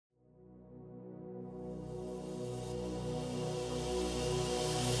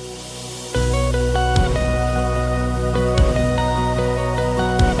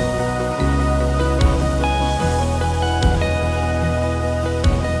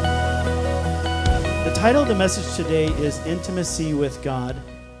title of the message today is Intimacy with God.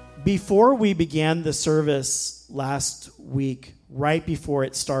 Before we began the service last week, right before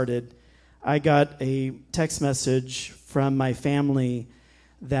it started, I got a text message from my family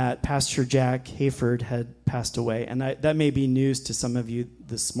that Pastor Jack Hayford had passed away. And that may be news to some of you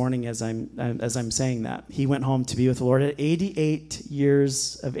this morning as I'm saying that. He went home to be with the Lord at 88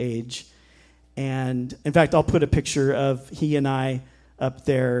 years of age. And in fact, I'll put a picture of he and I up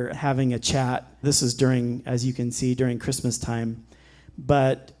there having a chat. This is during, as you can see, during Christmas time.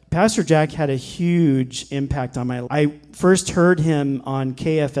 But Pastor Jack had a huge impact on my life. I first heard him on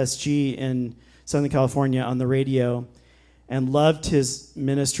KFSG in Southern California on the radio and loved his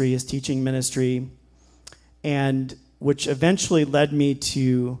ministry, his teaching ministry, and which eventually led me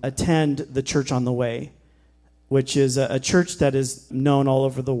to attend the Church on the Way, which is a church that is known all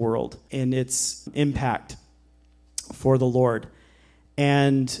over the world in its impact for the Lord.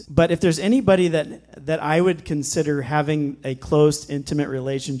 But if there's anybody that I would consider having a close, intimate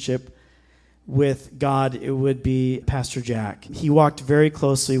relationship with God, it would be Pastor Jack. He walked very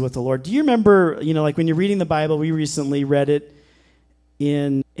closely with the Lord. Do you remember, like when you're reading the Bible, we recently read it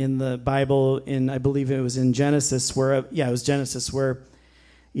in the Bible, I believe it was in Genesis, where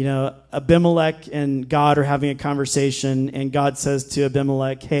Abimelech and God are having a conversation, and God says to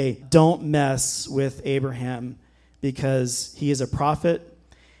Abimelech, hey, don't mess with Abraham, because he is a prophet,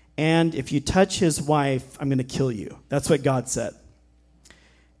 and if you touch his wife, I'm going to kill you. That's what God said.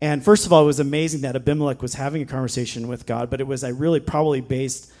 And first of all, it was amazing that Abimelech was having a conversation with God, but it was really probably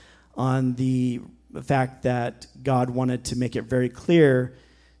based on the fact that God wanted to make it very clear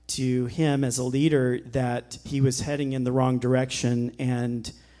to him as a leader that he was heading in the wrong direction,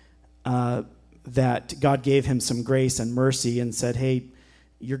 and that God gave him some grace and mercy and said, hey,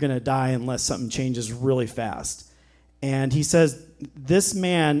 you're going to die unless something changes really fast. And he says, this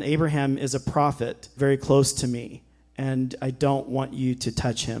man, Abraham, is a prophet very close to me, and I don't want you to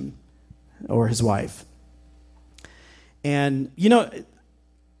touch him or his wife. And,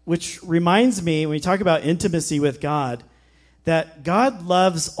 which reminds me, when we talk about intimacy with God, that God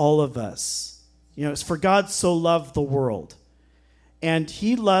loves all of us. It's for God so loved the world. And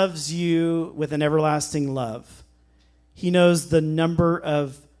he loves you with an everlasting love. He knows the number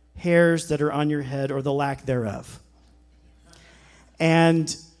of hairs that are on your head or the lack thereof.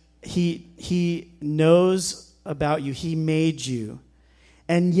 And he knows about you. He made you.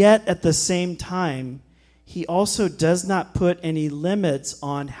 And yet, at the same time, he also does not put any limits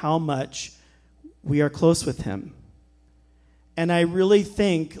on how much we are close with him. And I really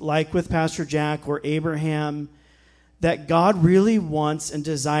think, like with Pastor Jack or Abraham, that God really wants and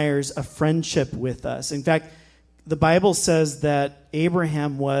desires a friendship with us. In fact, the Bible says that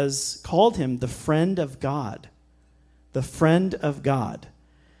Abraham called him the friend of God. The friend of God.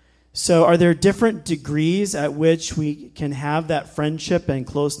 So are there different degrees at which we can have that friendship and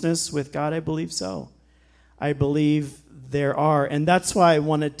closeness with God? I believe so. I believe there are. And that's why I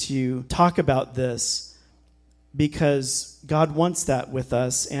wanted to talk about this, because God wants that with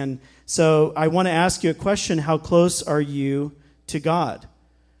us. And so I want to ask you a question. How close are you to God?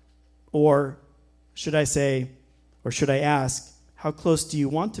 Or should I ask, how close do you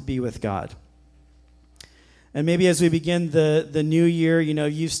want to be with God? And maybe as we begin the new year,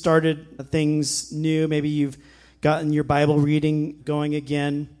 you've started things new. Maybe you've gotten your Bible reading going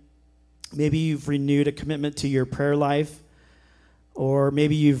again. Maybe you've renewed a commitment to your prayer life. Or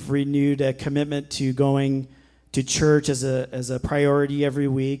maybe you've renewed a commitment to going to church as a priority every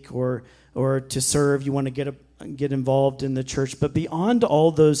week, or to serve. You want to get involved in the church. But beyond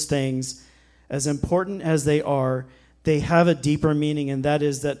all those things, as important as they are, they have a deeper meaning, and that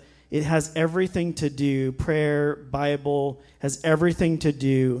is that it has everything to do, prayer, Bible, has everything to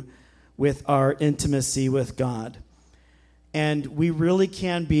do with our intimacy with God. And we really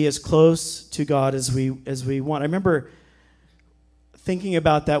can be as close to God as we want. I remember thinking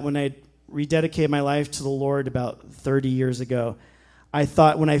about that when I rededicated my life to the Lord about 30 years ago. I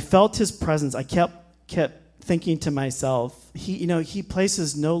thought, when I felt his presence, I kept thinking to myself, he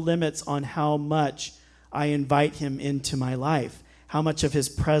places no limits on how much I invite him into my life. How much of his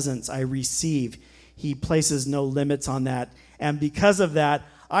presence I receive. He places no limits on that. And because of that,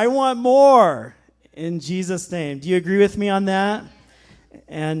 I want more in Jesus' name. Do you agree with me on that?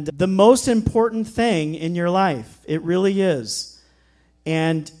 And the most important thing in your life, it really is.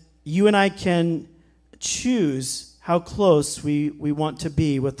 And you and I can choose how close we want to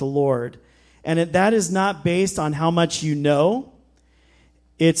be with the Lord. And that is not based on how much you know.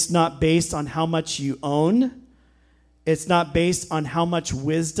 It's not based on how much you own. It's not based on how much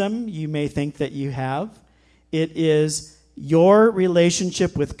wisdom you may think that you have. It is your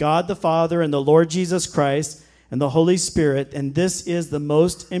relationship with God the Father and the Lord Jesus Christ and the Holy Spirit, and this is the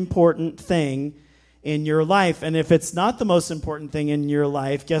most important thing in your life. And if it's not the most important thing in your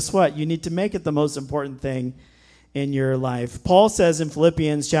life, guess what? You need to make it the most important thing in your life. Paul says in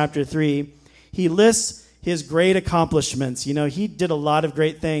Philippians chapter 3, he lists his great accomplishments. You know, he did a lot of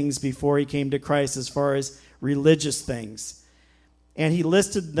great things before he came to Christ as far as religious things. And he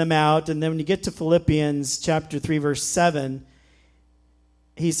listed them out. And then when you get to Philippians chapter 3, verse 7,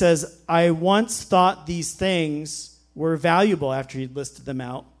 he says, I once thought these things were valuable after he listed them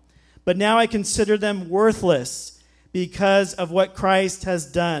out, but now I consider them worthless because of what Christ has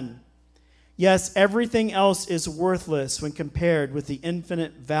done. Yes, everything else is worthless when compared with the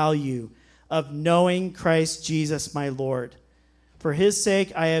infinite value of knowing Christ Jesus my Lord. For his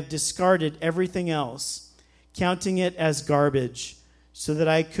sake I have discarded everything else, counting it as garbage, so that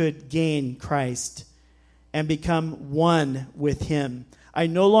I could gain Christ and become one with him. I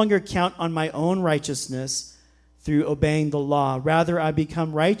no longer count on my own righteousness through obeying the law. Rather, I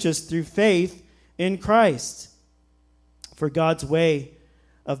become righteous through faith in Christ. For God's way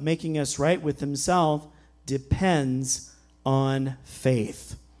of making us right with himself depends on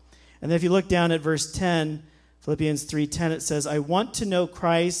faith. And then if you look down at verse 10, Philippians 3:10, it says, I want to know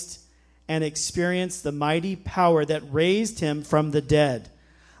Christ and experience the mighty power that raised him from the dead.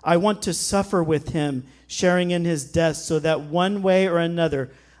 I want to suffer with him, sharing in his death, so that one way or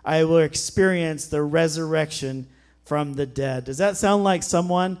another I will experience the resurrection from the dead. Does that sound like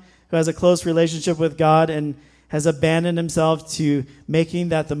someone who has a close relationship with God and has abandoned himself to making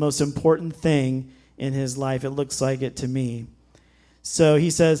that the most important thing in his life? It looks like it to me. So he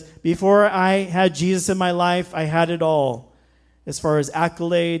says, before I had Jesus in my life, I had it all. As far as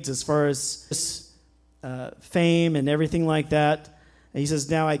accolades, as far as fame and everything like that. And he says,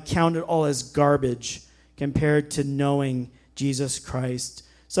 now I count it all as garbage compared to knowing Jesus Christ.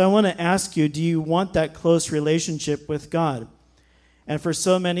 So I want to ask you, do you want that close relationship with God? And for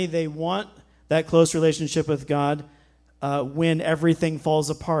so many, they want that close relationship with God when everything falls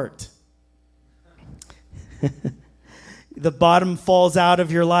apart. The bottom falls out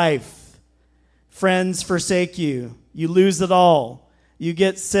of your life. Friends forsake you. You lose it all. You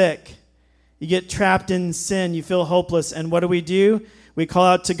get sick. You get trapped in sin. You feel hopeless. And what do? We call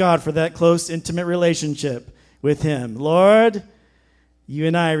out to God for that close, intimate relationship with him. Lord, you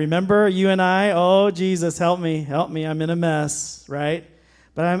and I, remember you and I? Oh, Jesus, help me, I'm in a mess, right?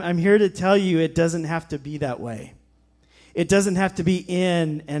 But I'm here to tell you it doesn't have to be that way. It doesn't have to be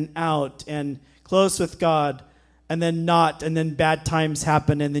in and out and close with God and then not, and then bad times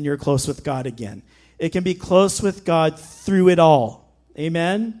happen and then you're close with God again. It can be close with God through it all.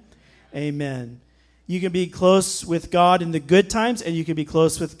 Amen? Amen. You can be close with God in the good times, and you can be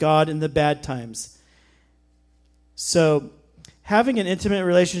close with God in the bad times. So, having an intimate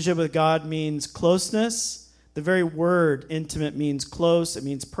relationship with God means closeness. The very word intimate means close. It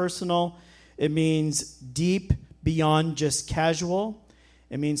means personal. It means deep beyond just casual.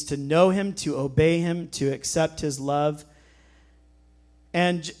 It means to know him, to obey him, to accept his love.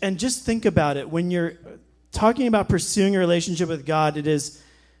 And just think about it. When you're talking about pursuing a relationship with God, it is,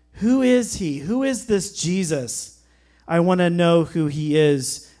 who is he? Who is this Jesus? I want to know who he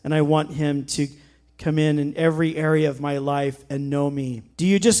is, and I want him to come in every area of my life and know me. Do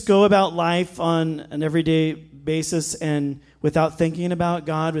you just go about life on an everyday basis and without thinking about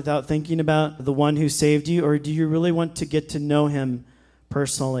God, without thinking about the one who saved you, or do you really want to get to know him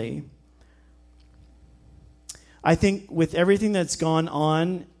personally? I think with everything that's gone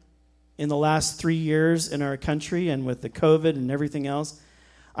on in the last 3 years in our country and with the COVID and everything else,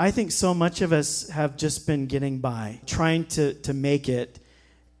 I think so much of us have just been getting by, trying to make it,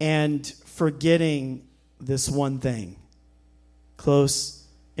 and forgetting this one thing, close,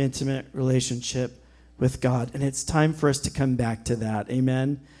 intimate relationship with God. And it's time for us to come back to that.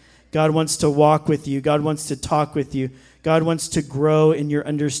 Amen? God wants to walk with you. God wants to talk with you. God wants to grow in your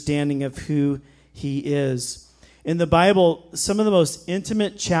understanding of who he is. In the Bible, some of the most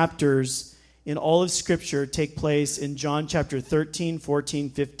intimate chapters in all of Scripture take place in John chapter 13,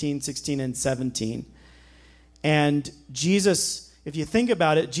 14, 15, 16, and 17. And Jesus, if you think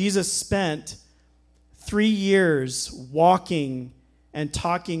about it, Jesus spent 3 years walking and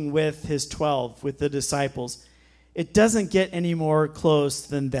talking with his 12, with the disciples. It doesn't get any more close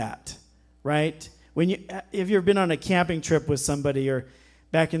than that, right? If you've been on a camping trip with somebody, or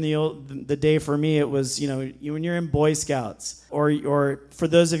back in the day for me, it was, when you're in Boy Scouts, or for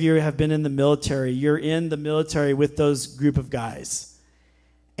those of you who have been in the military, you're in the military with those group of guys.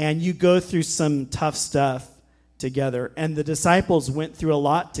 And you go through some tough stuff together. And the disciples went through a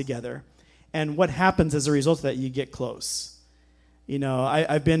lot together. And what happens as a result of that? You get close.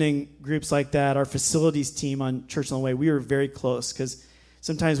 I've been in groups like that. Our facilities team on Church on the Way, we were very close because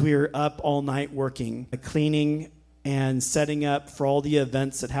sometimes we were up all night working, cleaning and setting up for all the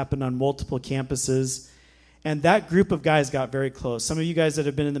events that happened on multiple campuses. And that group of guys got very close. Some of you guys that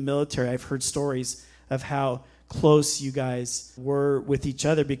have been in the military, I've heard stories of how close you guys were with each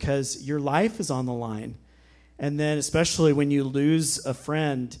other because your life is on the line. And then especially when you lose a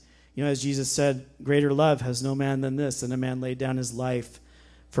friend, as Jesus said, greater love has no man than this, and a man laid down his life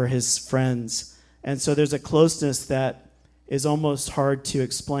for his friends. And so there's a closeness that is almost hard to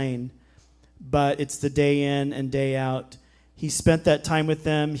explain, but it's the day in and day out. He spent that time with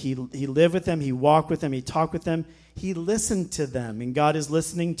them. He lived with them. He walked with them. He talked with them. He listened to them, and God is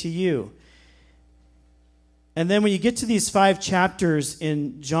listening to you. And then when you get to these 5 chapters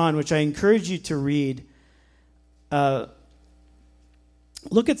in John, which I encourage you to read, look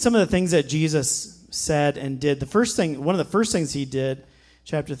at some of the things that Jesus said and did. One of the first things he did,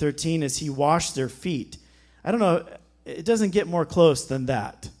 chapter 13, is he washed their feet. I don't know, it doesn't get more close than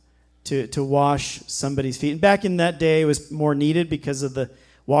that, to wash somebody's feet. And back in that day, it was more needed because of the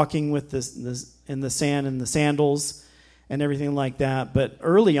walking with in the sand and the sandals and everything like that. But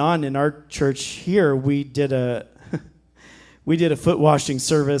early on in our church here, we did a foot washing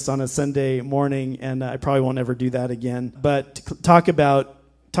service on a Sunday morning, and I probably won't ever do that again. But talk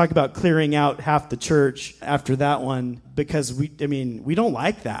about clearing out half the church after that one, because we don't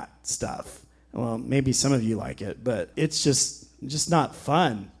like that stuff. Well, maybe some of you like it, but it's just not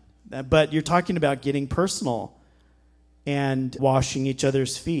fun. But you're talking about getting personal and washing each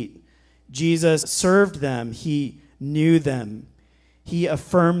other's feet. Jesus served them. He knew them. He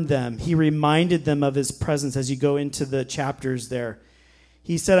affirmed them. He reminded them of his presence as you go into the chapters there.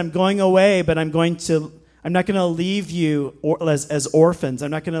 He said, I'm going away, but I'm not going to leave you as orphans.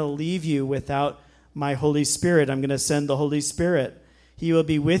 I'm not going to leave you without my Holy Spirit. I'm going to send the Holy Spirit. He will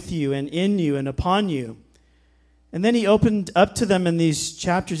be with you and in you and upon you. And then he opened up to them in these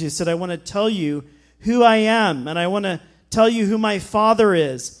chapters. He said, I want to tell you who I am, and I want to tell you who my Father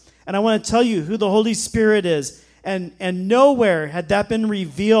is, and I want to tell you who the Holy Spirit is. And nowhere had that been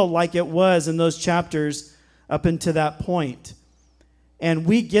revealed like it was in those chapters up until that point. And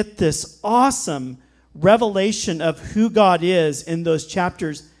we get this awesome revelation of who God is in those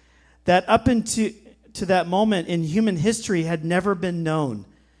chapters that up into that moment in human history had never been known.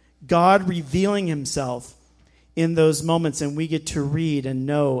 God revealing himself in those moments, and we get to read and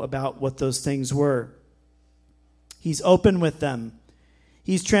know about what those things were. He's open with them.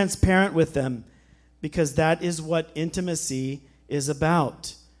 He's transparent with them, because that is what intimacy is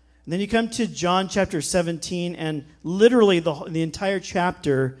about. And then you come to John chapter 17, and literally the entire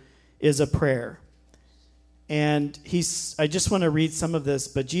chapter is a prayer. And I just want to read some of this,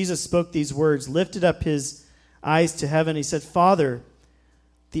 but Jesus spoke these words, lifted up his eyes to heaven. He said, Father,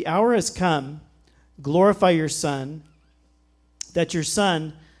 the hour has come. Glorify your Son, that your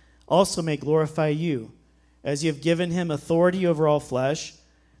Son also may glorify you, as you have given him authority over all flesh,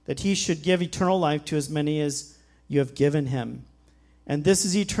 that he should give eternal life to as many as you have given him. And this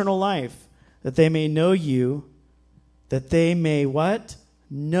is eternal life, that they may know you, that they may what?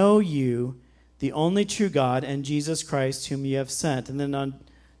 Know you, the only true God, and Jesus Christ, whom you have sent. And then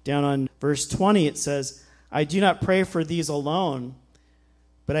down on verse 20, it says, I do not pray for these alone,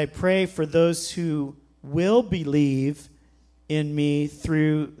 but I pray for those who will believe in me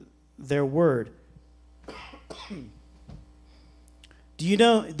through their word. Do you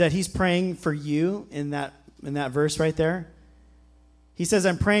know that he's praying for you in that verse right there? He says,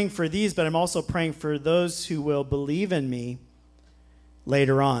 I'm praying for these, but I'm also praying for those who will believe in me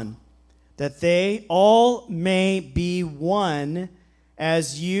later on, that they all may be one,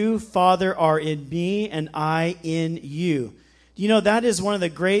 as you, Father, are in me and I in you. You know, that is one of the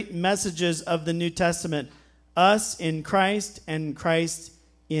great messages of the New Testament. Us in Christ and Christ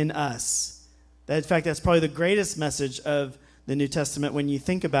in us. In fact, that's probably the greatest message of the New Testament when you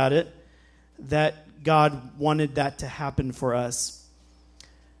think about it, that God wanted that to happen for us.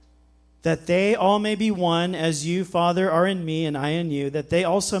 That they all may be one, as you, Father, are in me and I in you, that they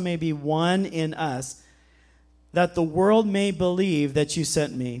also may be one in us, that the world may believe that you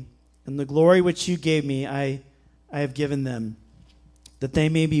sent me, and the glory which you gave me I have given them, that they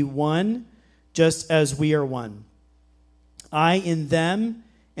may be one, just as we are one. I in them,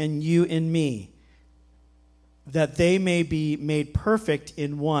 and you in me, that they may be made perfect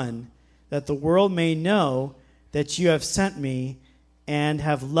in one, that the world may know that you have sent me and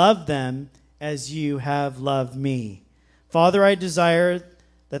have loved them as you have loved me. Father, I desire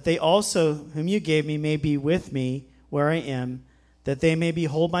that they also, whom you gave me, may be with me where I am, that they may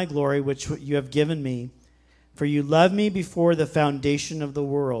behold my glory which you have given me. For you loved me before the foundation of the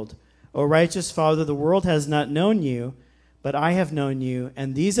world. O righteous Father, the world has not known you, but I have known you,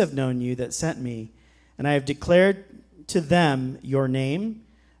 and these have known you that sent me. And I have declared to them your name,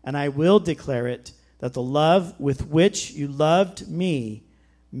 and I will declare it, that the love with which you loved me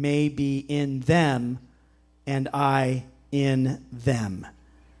may be in them, and I in them.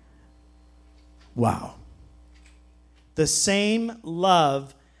 Wow. The same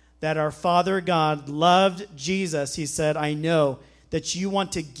love that our Father God loved Jesus, he said, I know that you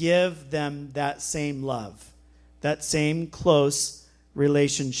want to give them that same love, that same close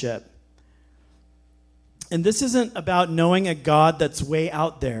relationship. And this isn't about knowing a God that's way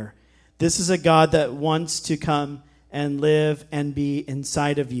out there. This is a God that wants to come and live and be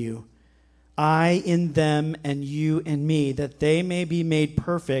inside of you. I in them and you in me, that they may be made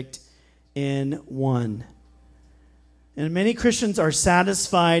perfect in one. And many Christians are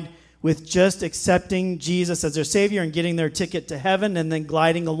satisfied with just accepting Jesus as their Savior and getting their ticket to heaven and then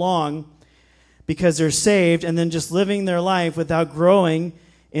gliding along because they're saved and then just living their life without growing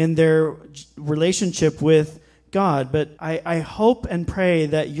in their relationship with God. But I hope and pray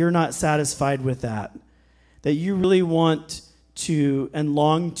that you're not satisfied with that you really want to and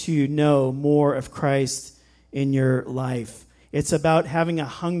long to know more of Christ in your life. It's about having a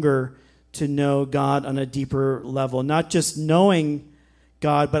hunger to know God on a deeper level, not just knowing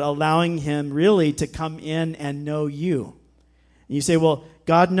God, but allowing him really to come in and know you. And you say, well,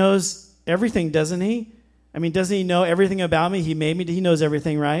 God knows everything, doesn't he? I mean, doesn't he know everything about me? He made me. He knows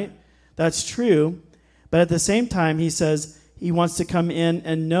everything, right? That's true. But at the same time, he says he wants to come in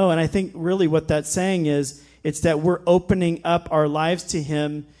and know. And I think really what that's saying is it's that we're opening up our lives to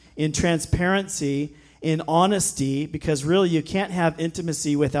him in transparency, in honesty, because really you can't have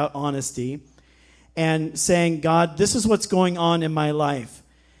intimacy without honesty, and saying, God, this is what's going on in my life.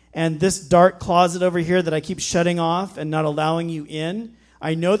 And this dark closet over here that I keep shutting off and not allowing you in,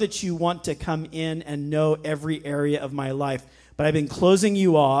 I know that you want to come in and know every area of my life. But I've been closing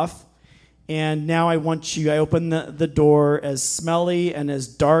you off, and now I open the door, as smelly and as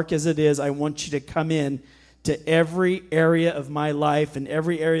dark as it is, I want you to come in to every area of my life and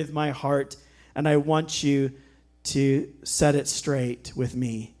every area of my heart, and I want you to set it straight with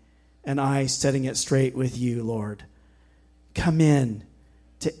me, and I setting it straight with you, Lord. Come in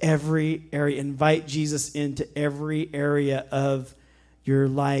to every area. Invite Jesus into every area of your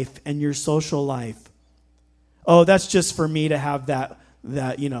life and your social life. Oh, that's just for me to have that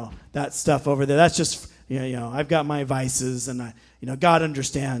stuff over there. That's just, I've got my vices, and God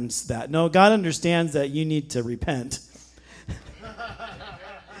understands that. No, God understands that you need to repent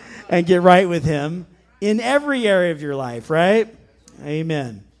and get right with him in every area of your life, right?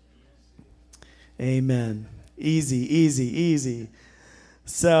 Amen. Amen. Easy.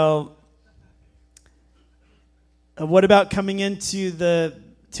 So, what about coming into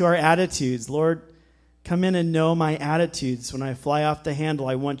to our attitudes? Lord, come in and know my attitudes. When I fly off the handle,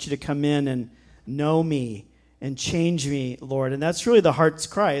 I want you to come in and know me and change me, Lord. And that's really the heart's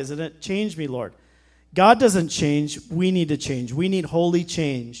cry, isn't it? Change me, Lord. God doesn't change. We need to change. We need holy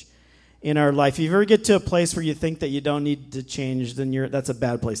change in our life. If you ever get to a place where you think that you don't need to change, then that's a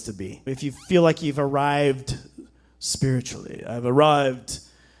bad place to be. If you feel like you've arrived spiritually, I've arrived,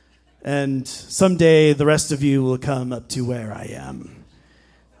 and someday the rest of you will come up to where I am.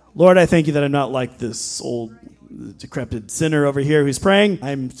 Lord, I thank you that I'm not like this old decrepit sinner over here who's praying.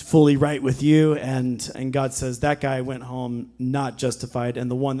 I'm fully right with you. And God says that guy went home not justified, and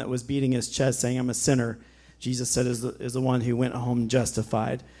the one that was beating his chest saying, I'm a sinner, Jesus said is the one who went home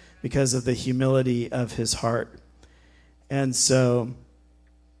justified because of the humility of his heart. And so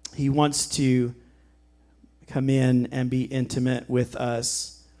he wants to come in and be intimate with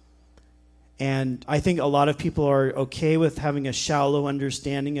us. And I think a lot of people are okay with having a shallow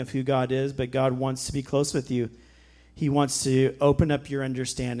understanding of who God is, but God wants to be close with you. He wants to open up your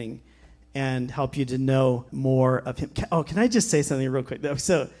understanding and help you to know more of him. Can I just say something real quick?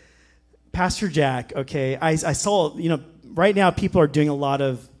 So, Pastor Jack, okay, I saw, right now people are doing a lot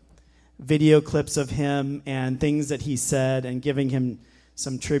of video clips of him and things that he said and giving him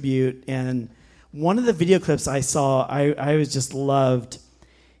some tribute. And one of the video clips I saw, I was just loved.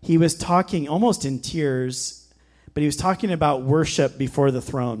 He was talking almost in tears, but he was talking about worship before the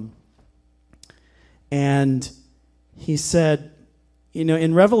throne. And he said,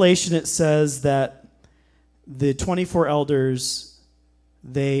 in Revelation it says that the 24 elders,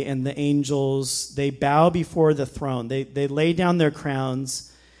 they and the angels, they bow before the throne. They lay down their crowns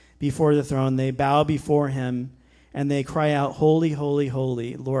before the throne. They bow before him, and they cry out, Holy, holy,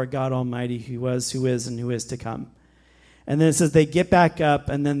 holy, Lord God Almighty, who was, who is, and who is to come. And then it says they get back up,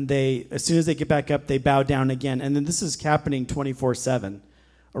 and then as soon as they get back up, they bow down again. And then this is happening 24/7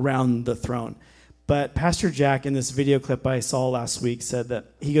 around the throne. But Pastor Jack, in this video clip I saw last week, said that,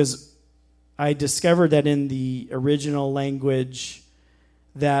 he goes, I discovered that in the original language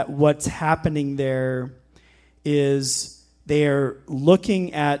that what's happening there is they are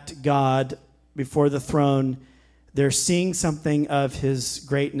looking at God before the throne. They're seeing something of his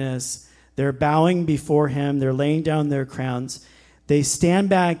greatness. They're bowing before him. They're laying down their crowns. They stand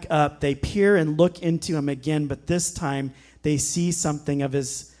back up. They peer and look into him again, but this time they see something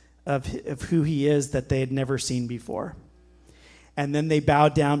of who he is that they had never seen before. And then they bow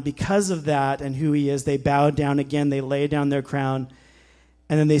down because of that and who he is. They bow down again. They lay down their crown.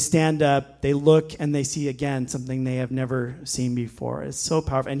 And then they stand up. They look and they see again something they have never seen before. It's so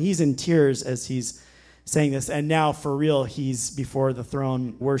powerful. And he's in tears as he's saying this. And now, for real, he's before the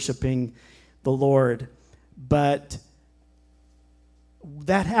throne worshiping the Lord. But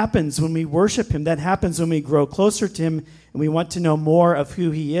that happens when we worship him. That happens when we grow closer to him and we want to know more of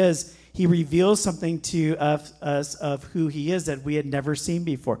who he is. He reveals something to us of who he is that we had never seen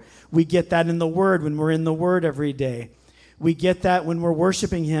before. We get that in the Word when we're in the Word every day. We get that when we're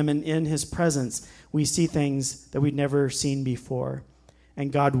worshiping him and in his presence. We see things that we'd never seen before.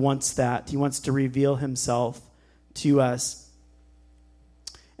 And God wants that. He wants to reveal himself to us.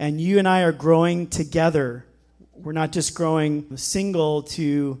 And you and I are growing together. We're not just growing single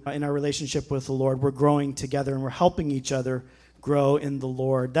in our relationship with the Lord. We're growing together and we're helping each other grow in the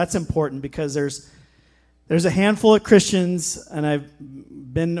Lord. That's important because there's a handful of Christians, and I've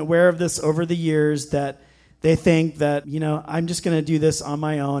been aware of this over the years, that they think that, I'm just going to do this on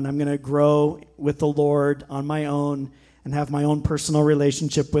my own. I'm going to grow with the Lord on my own and have my own personal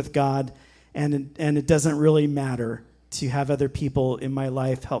relationship with God, and it doesn't really matter to have other people in my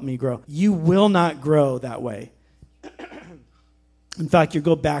life help me grow. You will not grow that way. In fact, you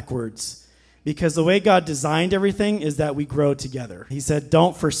go backwards. Because the way God designed everything is that we grow together. He said,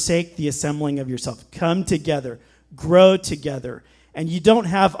 don't forsake the assembling of yourself. Come together. Grow together. And you don't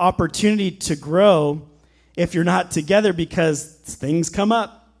have opportunity to grow if you're not together, because things come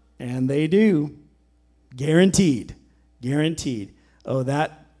up. And they do. Guaranteed. Guaranteed. Oh,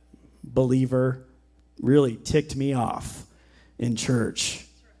 that believer really ticked me off in church.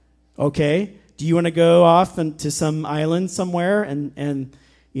 Okay? Do you want to go off into some island somewhere and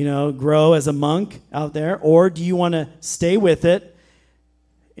grow as a monk out there? Or do you want to stay with it?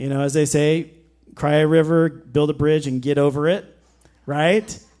 As they say, cry a river, build a bridge, and get over it,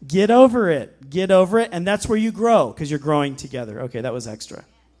 right? Get over it. Get over it. And that's where you grow, because you're growing together. Okay, that was extra.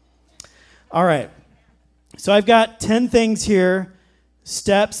 All right. So I've got 10 things here,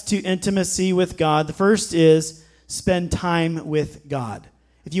 steps to intimacy with God. The first is spend time with God.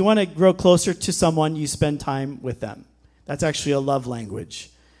 If you want to grow closer to someone, you spend time with them. That's actually a love language,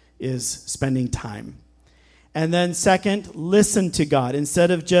 is spending time. And then second, listen to God.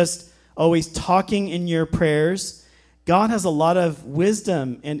 Instead of just always talking in your prayers, God has a lot of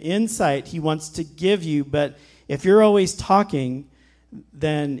wisdom and insight he wants to give you. But if you're always talking,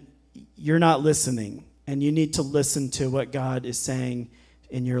 then you're not listening. And you need to listen to what God is saying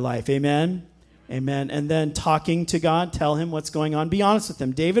in your life. Amen? Amen. And then talking to God, tell him what's going on. Be honest with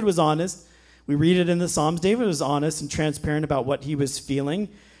him. David was honest. We read it in the Psalms. David was honest and transparent about what he was feeling.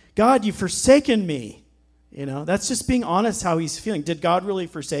 God, you've forsaken me. That's just being honest how he's feeling. Did God really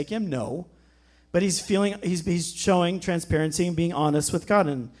forsake him? No. But he's showing transparency and being honest with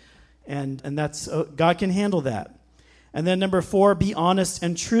God. And that's, God can handle that. And then number 4, be honest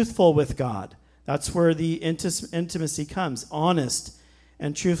and truthful with God. That's where the intimacy comes. Honest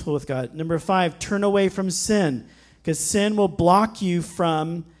and truthful with God. Number 5, turn away from sin, because sin will block you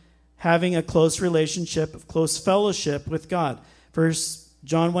from having a close relationship, of close fellowship with God. 1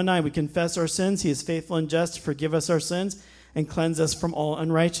 John 1:9, we confess our sins. He is faithful and just to forgive us our sins and cleanse us from all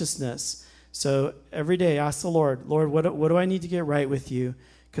unrighteousness. So every day ask the Lord, what do I need to get right with you?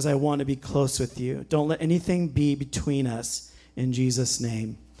 Because I want to be close with you. Don't let anything be between us, in Jesus'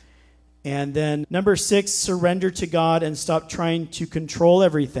 name. And then number 6, surrender to God and stop trying to control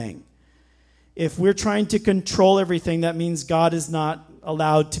everything. If we're trying to control everything, that means God is not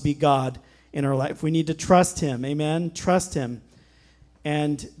allowed to be God in our life. We need to trust him. Amen? Trust him.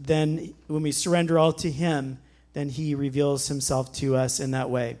 And then when we surrender all to him, then he reveals himself to us in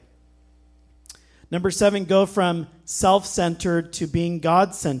that way. Number 7, go from self-centered to being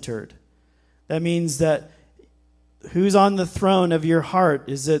God-centered. That means that who's on the throne of your heart?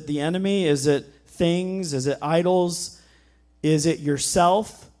 Is it the enemy? Is it things? Is it idols? Is it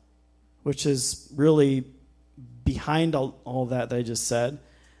yourself, which is really behind all that I just said?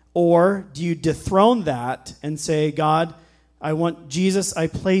 Or do you dethrone that and say, God, I want Jesus, I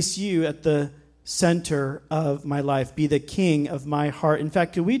place you at the center of my life. Be the king of my heart. In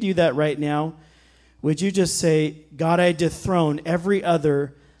fact, could we do that right now? Would you just say, God, I dethrone every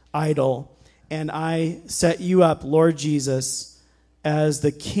other idol, and I set you up, Lord Jesus, as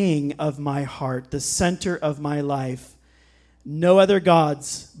the king of my heart, the center of my life. No other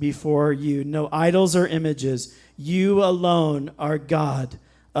gods before you, no idols or images. You alone are God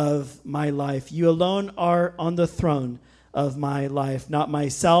of my life. You alone are on the throne of my life. Not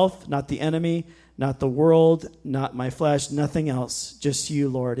myself, not the enemy, not the world, not my flesh, nothing else. Just you,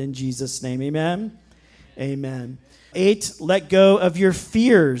 Lord, in Jesus' name. Amen. Amen. 8, let go of your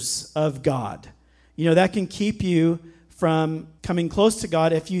fears of God. You know, that can keep you from coming close to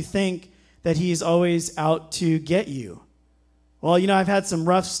God if you think that he's always out to get you. Well, you know, I've had some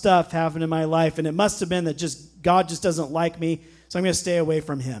rough stuff happen in my life, and it must have been that God just doesn't like me, so I'm going to stay away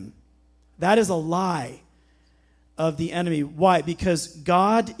from him. That is a lie of the enemy. Why? Because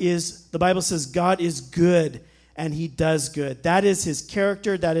the Bible says God is good, and he does good. That is his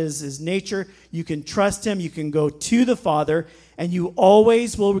character. That is his nature. You can trust him. You can go to the Father, and you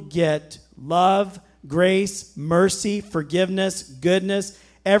always will get love, grace, mercy, forgiveness, goodness,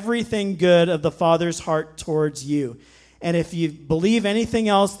 everything good of the Father's heart towards you. And if you believe anything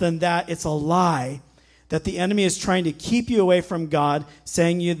else than that, it's a lie that the enemy is trying to keep you away from God,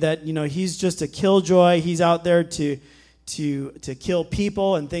 saying you that, you know, he's just a killjoy. He's out there to kill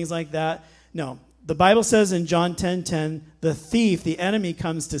people and things like that. No, the Bible says in John 10:10, the thief, the enemy,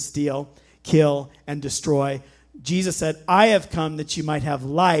 comes to steal, kill, and destroy. Jesus said, I have come that you might have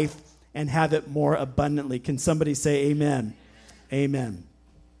life and have it more abundantly. Can somebody say amen? Amen.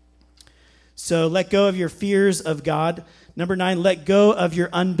 So let go of your fears of God. Number 9, let go of your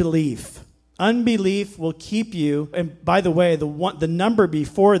unbelief. Unbelief will keep you. And by the way, the number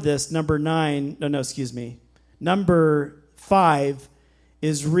before this, number 5,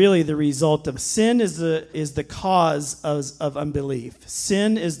 is really the result of sin. Is the cause of unbelief.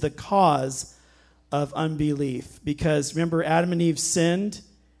 Sin is the cause of unbelief, because remember, Adam and Eve sinned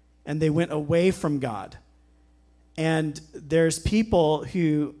and they went away from God. And there's people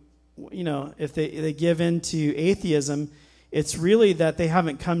who, you know, if they give in to atheism, it's really that they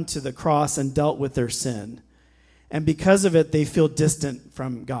haven't come to the cross and dealt with their sin. And because of it, they feel distant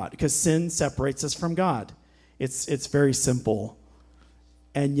from God, because sin separates us from God. It's very simple,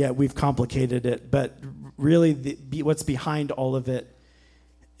 and yet we've complicated it. But really, what's behind all of it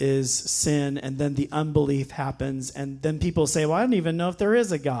is sin, and then the unbelief happens, and then people say, well, I don't even know if there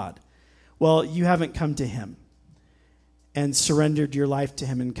is a God. Well, you haven't come to him and surrendered your life to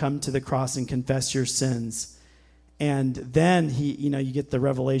him and come to the cross and confess your sins. And then you get the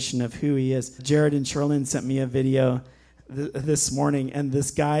revelation of who he is. Jared and Sherlyn sent me a video this morning, and this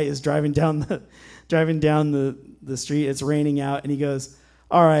guy is driving down the street. It's raining out, and he goes,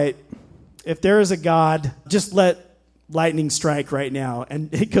 all right, if there is a God, just let lightning strike right now.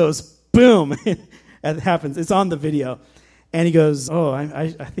 And it goes, boom. It happens. It's on the video. And he goes, oh, I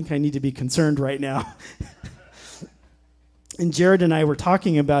think I need to be concerned right now. And Jared and I were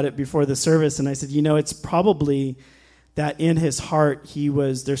talking about it before the service, and I said, you know, it's probably that in his heart,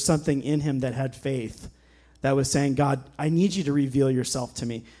 there's something in him that had faith, that was saying, God, I need you to reveal yourself to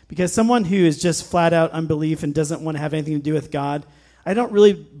me. Because someone who is just flat out unbelief and doesn't want to have anything to do with God, I don't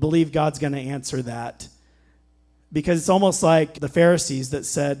really believe God's going to answer that. Because it's almost like the Pharisees that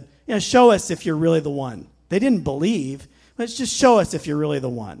said, you know, show us if you're really the one. They didn't believe, but just show us if you're really the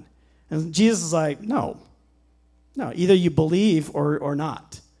one. And Jesus is like, no, either you believe or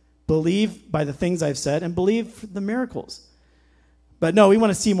not. Believe by the things I've said and believe the miracles. But no, we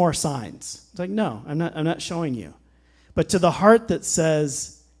want to see more signs. It's like, no, I'm not showing you. But to the heart that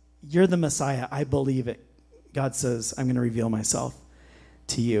says, you're the Messiah, I believe it. God says, I'm going to reveal myself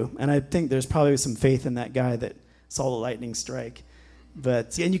to you. And I think there's probably some faith in that guy that saw the lightning strike.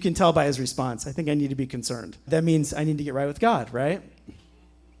 And you can tell by his response, I think I need to be concerned. That means I need to get right with God, right?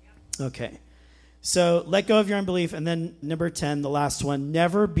 Okay. So let go of your unbelief. And then number 10, the last one,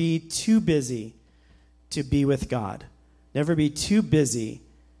 never be too busy to be with God. Never be too busy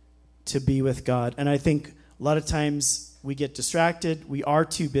to be with God. And I think a lot of times we get distracted, we are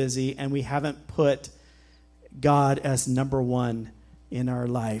too busy, and we haven't put God as number one in our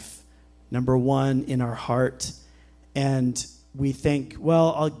life, number one in our heart. And we think,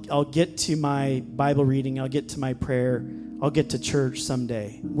 well, I'll get to my Bible reading, I'll get to my prayer, I'll get to church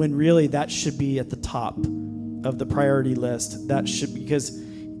someday. When really that should be at the top of the priority list. That should, because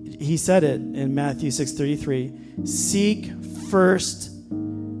he said it in Matthew 6:33, seek first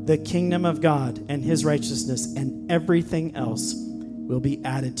the kingdom of God and his righteousness, and everything else will be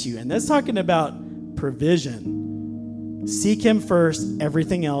added to you. And that's talking about provision. Seek him first,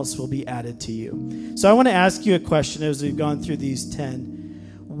 everything else will be added to you. So I want to ask you a question as we've gone through these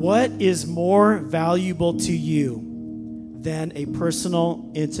 10. What is more valuable to you than a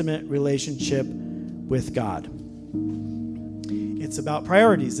personal, intimate relationship with God? It's about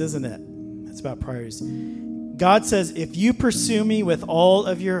priorities, isn't it? It's about priorities. God says, if you pursue me with all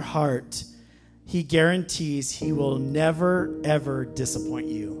of your heart, he guarantees he will never, ever disappoint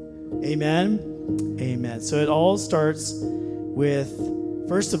you. Amen? Amen. So it all starts with,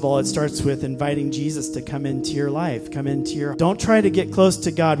 first of all, it starts with inviting Jesus to come into your life, Don't try to get close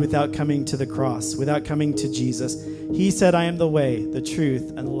to God without coming to the cross, without coming to Jesus. He said, I am the way, the truth,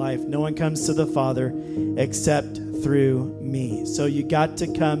 and the life. No one comes to the Father except through me. So you got to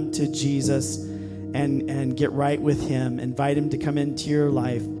come to Jesus and get right with him. Invite him to come into your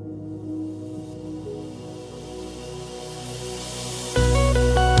life.